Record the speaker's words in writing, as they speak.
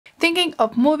Thinking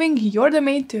of moving your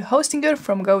domain to Hostinger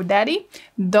from GoDaddy?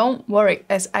 Don't worry,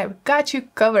 as I've got you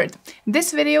covered.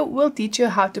 This video will teach you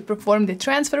how to perform the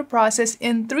transfer process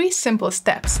in 3 simple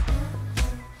steps.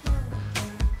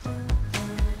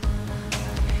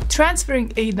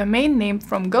 Transferring a domain name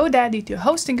from GoDaddy to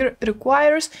Hostinger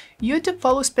requires you to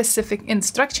follow specific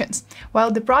instructions. While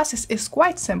the process is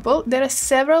quite simple, there are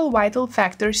several vital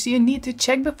factors you need to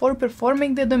check before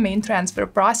performing the domain transfer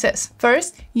process.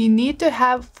 First, you need to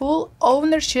have full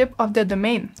ownership of the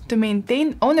domain. To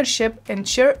maintain ownership,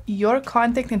 ensure your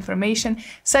contact information,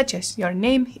 such as your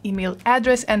name, email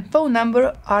address, and phone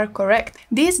number, are correct.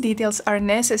 These details are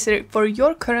necessary for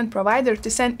your current provider to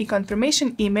send a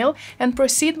confirmation email and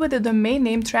proceed with the domain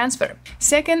name transfer.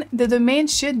 Second, the domain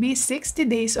should be 60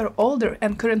 days or older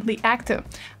and currently active.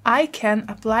 ICANN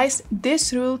applies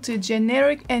this rule to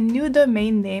generic and new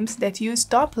domain names that use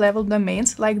top-level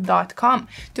domains like .com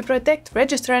to protect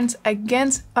registrants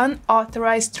against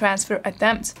unauthorized transfer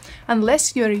attempts.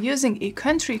 Unless you're using a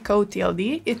country code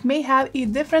TLD, it may have a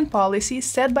different policy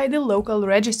set by the local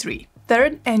registry.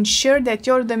 Third, ensure that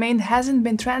your domain hasn't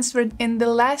been transferred in the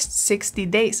last 60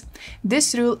 days.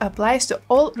 This rule applies to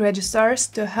all registrars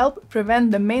to help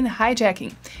prevent domain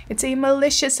hijacking. It's a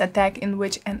malicious attack in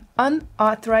which an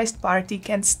unauthorized party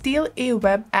can steal a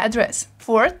web address.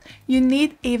 Fourth, you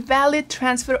need a valid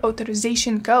transfer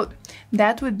authorization code.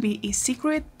 That would be a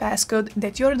secret passcode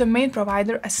that your domain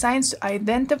provider assigns to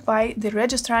identify the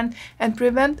registrant and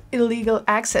prevent illegal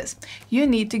access. You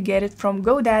need to get it from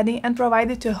GoDaddy and provide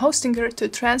it to Hostinger to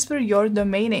transfer your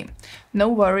domain name. No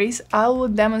worries, I will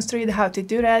demonstrate how to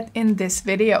do that in this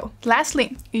video.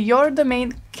 Lastly, your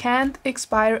domain can't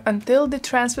expire until the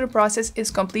transfer process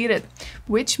is completed,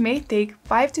 which may take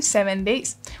 5 to 7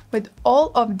 days. With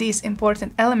all of these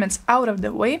important elements out of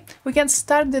the way, we can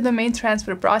start the domain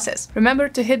transfer process. Remember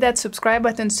to hit that subscribe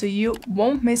button so you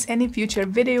won't miss any future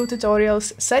video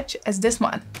tutorials such as this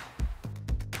one.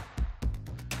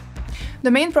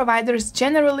 Domain providers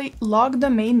generally log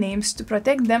domain names to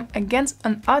protect them against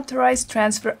unauthorized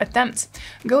transfer attempts.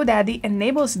 GoDaddy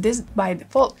enables this by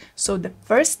default, so the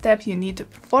first step you need to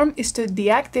perform is to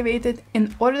deactivate it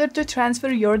in order to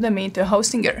transfer your domain to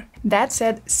Hostinger. That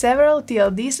said, several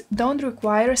TLDs don't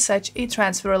require such a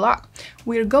transfer lock.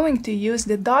 We're going to use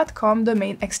the .com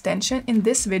domain extension in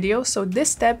this video, so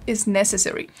this step is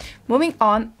necessary. Moving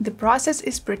on, the process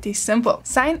is pretty simple.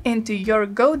 Sign into your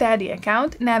GoDaddy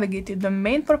account, navigate to the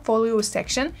domain portfolio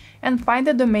section, and find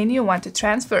the domain you want to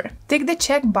transfer. Tick the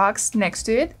checkbox next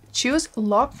to it, choose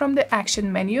Lock from the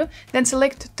action menu, then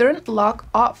select Turn Lock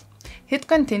Off. Hit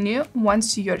Continue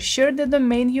once you're sure the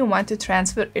domain you want to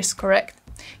transfer is correct.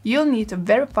 You'll need to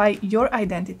verify your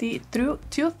identity through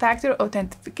two-factor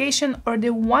authentication or the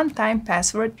one-time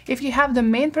password if you have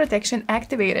domain protection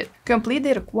activated. Complete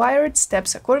the required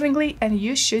steps accordingly, and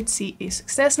you should see a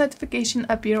success notification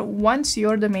appear once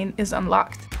your domain is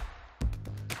unlocked.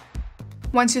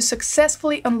 Once you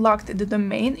successfully unlocked the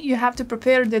domain, you have to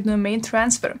prepare the domain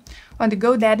transfer. On the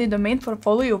GoDaddy domain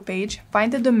portfolio page,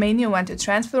 find the domain you want to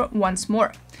transfer once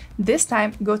more. This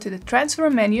time, go to the transfer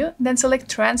menu, then select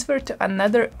transfer to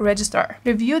another registrar.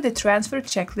 Review the transfer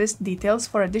checklist details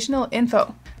for additional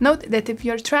info. Note that if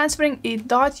you're transferring a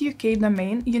 .uk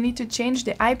domain, you need to change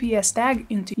the IPS tag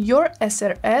into your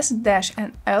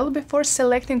SRS-NL before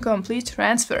selecting complete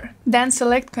transfer. Then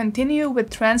select continue with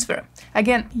transfer.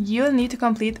 Again, you'll need to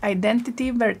complete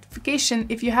identity verification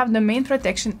if you have domain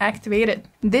protection activated.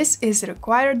 This is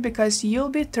required because you'll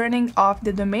be turning off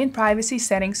the domain privacy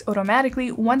settings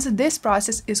automatically once this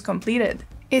process is completed.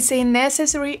 It's a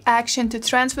necessary action to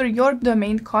transfer your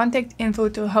domain contact info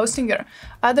to Hostinger.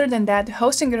 Other than that,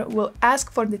 Hostinger will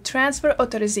ask for the transfer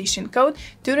authorization code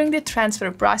during the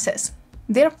transfer process.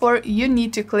 Therefore, you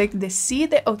need to click the See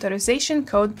the authorization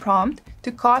code prompt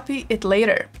to copy it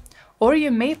later, or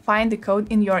you may find the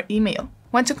code in your email.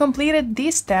 Once you completed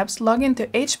these steps, log into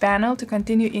hPanel to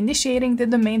continue initiating the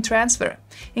domain transfer.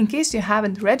 In case you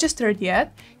haven't registered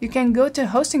yet, you can go to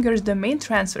Hostinger's domain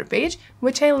transfer page,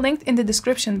 which I linked in the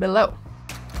description below.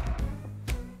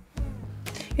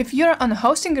 If you're on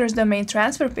Hostinger's domain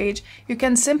transfer page, you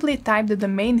can simply type the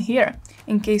domain here.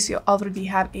 In case you already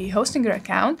have a Hostinger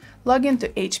account, log into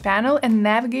hPanel and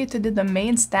navigate to the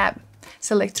Domains tab.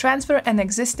 Select Transfer an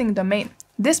existing domain.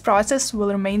 This process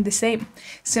will remain the same.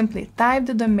 Simply type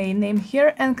the domain name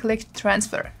here and click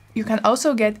Transfer. You can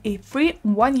also get a free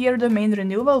 1-year domain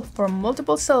renewal for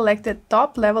multiple selected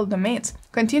top-level domains.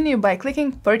 Continue by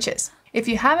clicking Purchase. If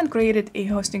you haven't created a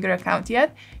Hostinger account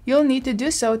yet, you'll need to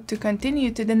do so to continue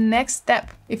to the next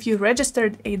step. If you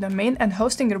registered a domain and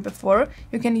Hostinger before,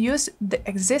 you can use the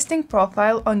existing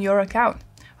profile on your account.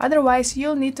 Otherwise,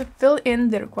 you'll need to fill in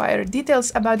the required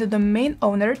details about the domain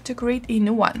owner to create a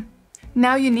new one.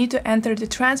 Now you need to enter the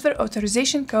transfer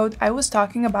authorization code I was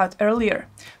talking about earlier.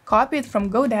 Copy it from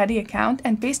GoDaddy account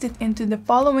and paste it into the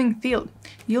following field.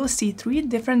 You'll see 3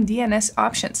 different DNS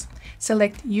options.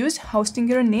 Select Use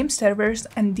Hostinger Name Servers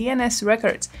and DNS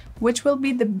Records, which will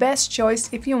be the best choice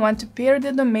if you want to pair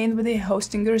the domain with a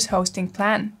Hostinger's hosting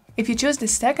plan. If you choose the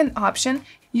second option,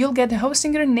 you'll get the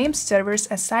Hostinger name servers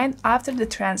assigned after the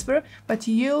transfer, but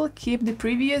you'll keep the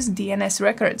previous DNS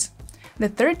records. The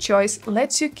third choice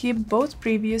lets you keep both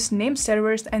previous name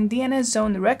servers and DNS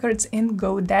zone records in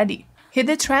GoDaddy. Hit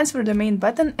the transfer domain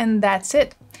button and that's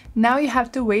it. Now you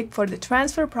have to wait for the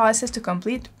transfer process to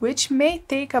complete, which may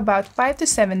take about 5 to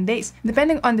 7 days,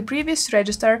 depending on the previous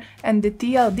registrar and the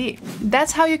TLD.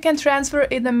 That's how you can transfer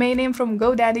a domain name from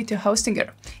GoDaddy to Hostinger.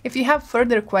 If you have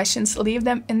further questions, leave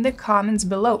them in the comments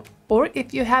below. Or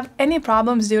if you have any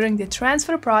problems during the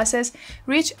transfer process,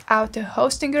 reach out to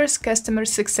Hostinger's customer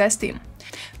success team.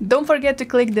 Don't forget to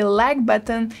click the like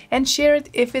button and share it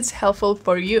if it's helpful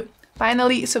for you.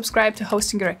 Finally, subscribe to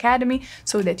Hostinger Academy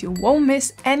so that you won't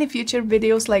miss any future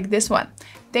videos like this one.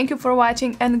 Thank you for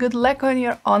watching and good luck on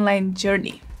your online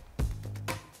journey.